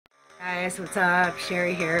guys, what's up?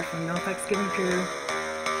 Sherry here from NFgC Crew.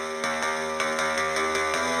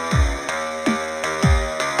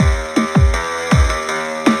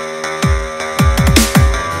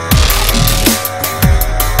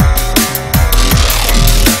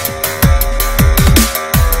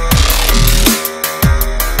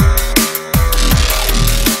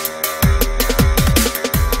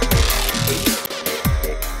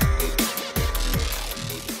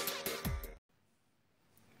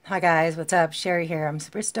 Hi guys, what's up? Sherry here. I'm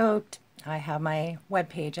super stoked. I have my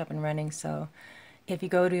webpage up and running, so if you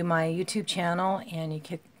go to my YouTube channel and you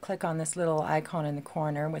click on this little icon in the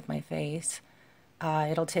corner with my face,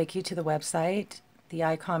 it'll take you to the website. The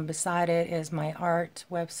icon beside it is my art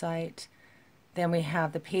website. Then we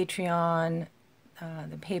have the Patreon,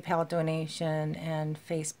 the PayPal donation, and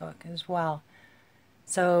Facebook as well.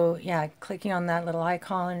 So yeah, clicking on that little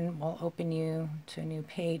icon will open you to a new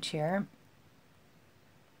page here.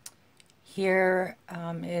 Here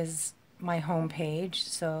is my home page.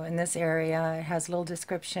 So in this area it has a little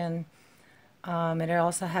description, and it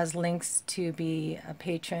also has links to be a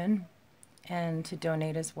patron and to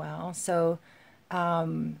donate as well. So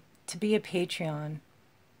to be a Patreon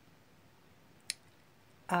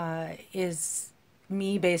is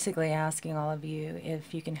me basically asking all of you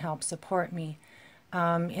if you can help support me.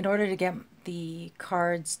 In order to get the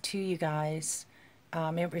cards to you guys,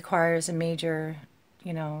 it requires a major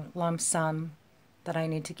lump sum that I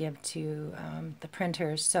need to give to the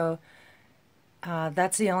printers. So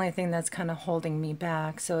that's the only thing that's kind of holding me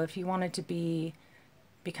back. So if you wanted to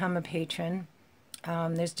become a patron,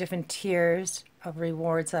 there's different tiers of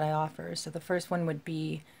rewards that I offer. So the first one would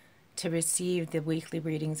be to receive the weekly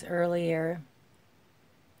readings earlier.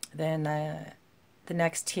 Then the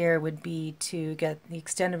next tier would be to get the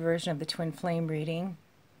extended version of the Twin Flame reading.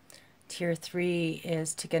 Tier 3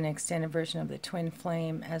 is to get an extended version of the Twin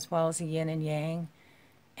Flame as well as the Yin and Yang.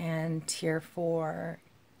 And Tier 4,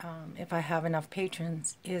 if I have enough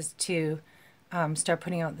patrons, is to start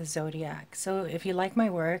putting out the Zodiac. So if you like my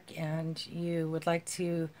work and you would like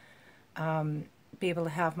to be able to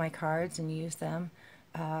have my cards and use them,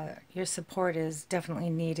 your support is definitely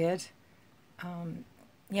needed.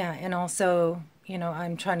 Yeah, and also,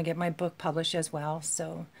 I'm trying to get my book published as well,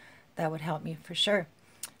 so that would help me for sure.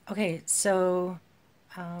 Okay, so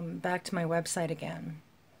back to my website again.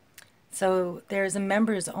 So there's a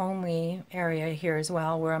members only area here as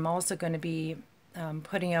well, where I'm also going to be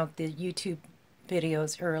putting out the YouTube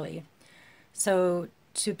videos early. So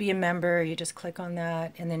to be a member, you just click on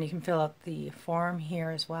that, and then you can fill out the form here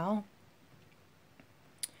as well.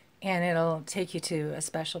 And it'll take you to a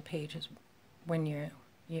special page when you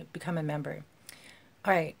become a member.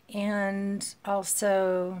 All right, and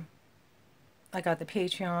also I got the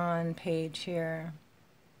Patreon page here.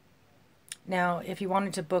 Now, if you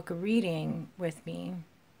wanted to book a reading with me,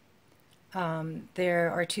 there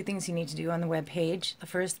are two things you need to do on the web page. The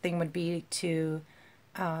first thing would be to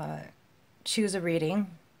choose a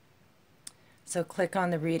reading. So click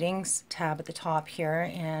on the readings tab at the top here,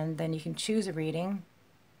 and then you can choose a reading.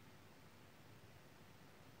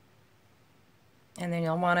 And then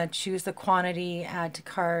you'll want to choose the quantity, add to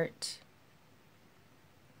cart.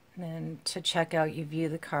 And then to check out, you view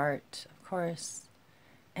the cart, of course.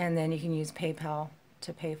 And then you can use PayPal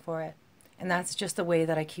to pay for it. And that's just the way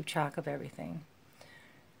that I keep track of everything.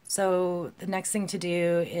 So the next thing to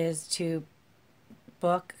do is to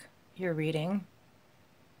book your reading.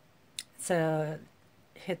 So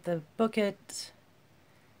hit the book it,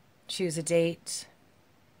 choose a date,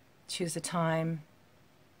 choose a time.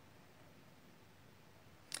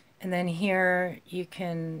 And then here you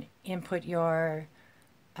can input your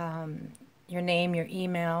name, your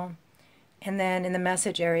email, and then in the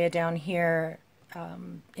message area down here,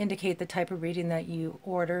 indicate the type of reading that you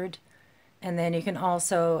ordered. And then you can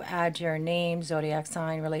also add your name, zodiac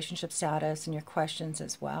sign, relationship status, and your questions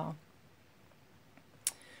as well.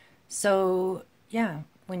 So yeah,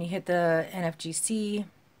 when you hit the NFgC,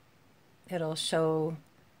 it'll show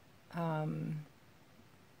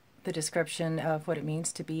the description of what it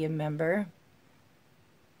means to be a member.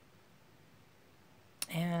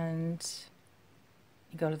 And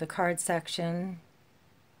you go to the card section,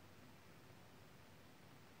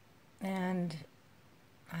 and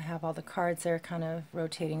I have all the cards there kind of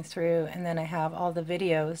rotating through, and then I have all the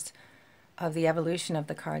videos of the evolution of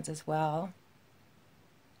the cards as well.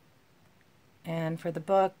 And for the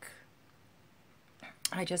book,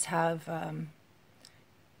 I just have a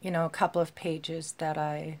couple of pages that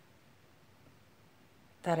I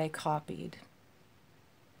copied.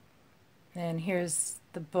 And here's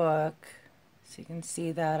the book, so you can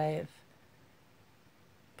see that I've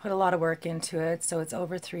put a lot of work into it, so it's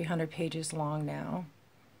over 300 pages long now.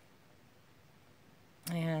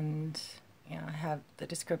 And yeah, I have the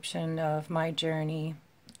description of my journey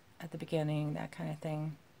at the beginning, that kind of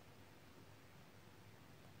thing.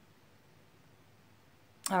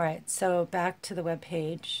 All right, so back to the web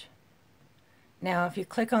page. Now, if you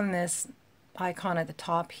click on this icon at the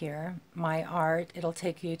top here, My Art, it'll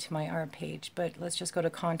take you to My Art page, but let's just go to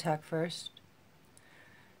Contact first.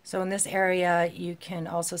 So in this area, you can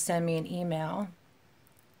also send me an email,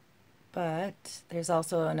 but there's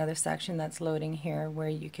also another section that's loading here where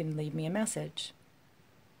you can leave me a message.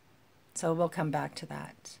 So we'll come back to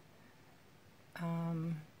that.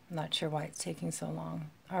 I'm not sure why it's taking so long.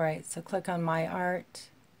 All right, so click on My Art.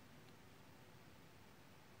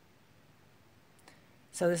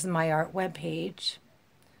 So this is My Art web page.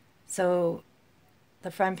 So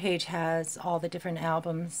the front page has all the different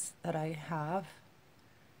albums that I have.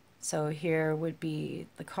 So here would be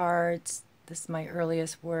the cards. This is my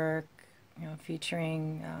earliest work, you know,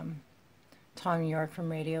 featuring Tom York from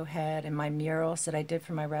Radiohead, and my murals that I did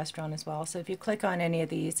for my restaurant as well. So if you click on any of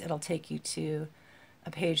these, it'll take you to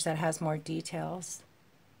a page that has more details.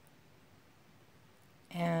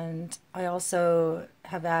 And I also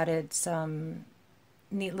have added some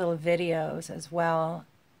neat little videos as well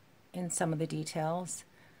in some of the details.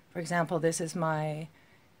 For example, this is my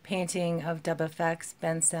painting of Dub FX,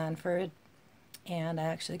 Ben Sanford, and I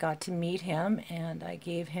actually got to meet him, and I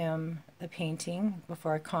gave him the painting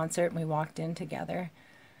before a concert, and we walked in together.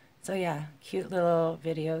 So yeah, cute little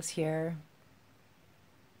videos here.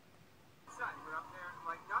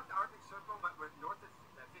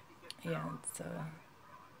 Yeah, so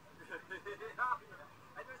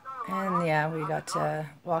and yeah, we got to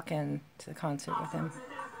walk in to the concert with him.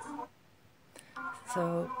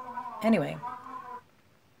 So anyway,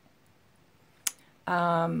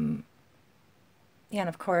 yeah, and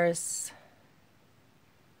of course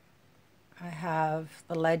I have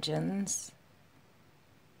the legends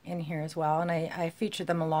in here as well, and I feature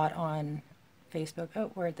them a lot on Facebook.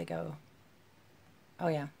 Oh, where'd they go? Oh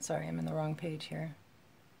yeah, sorry, I'm in the wrong page here.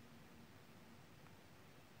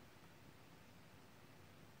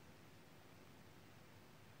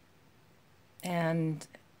 And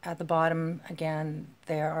at the bottom, again,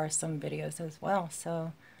 there are some videos as well.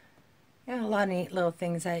 So yeah, a lot of neat little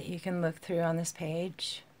things that you can look through on this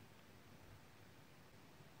page.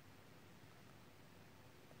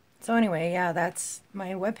 So anyway, yeah, that's my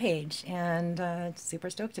webpage, and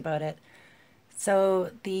super stoked about it.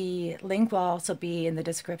 So the link will also be in the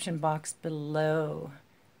description box below.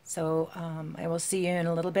 So I will see you in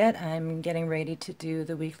a little bit. I'm getting ready to do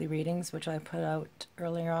the weekly readings, which I put out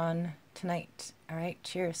earlier on tonight. All right,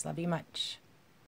 cheers. Love you much.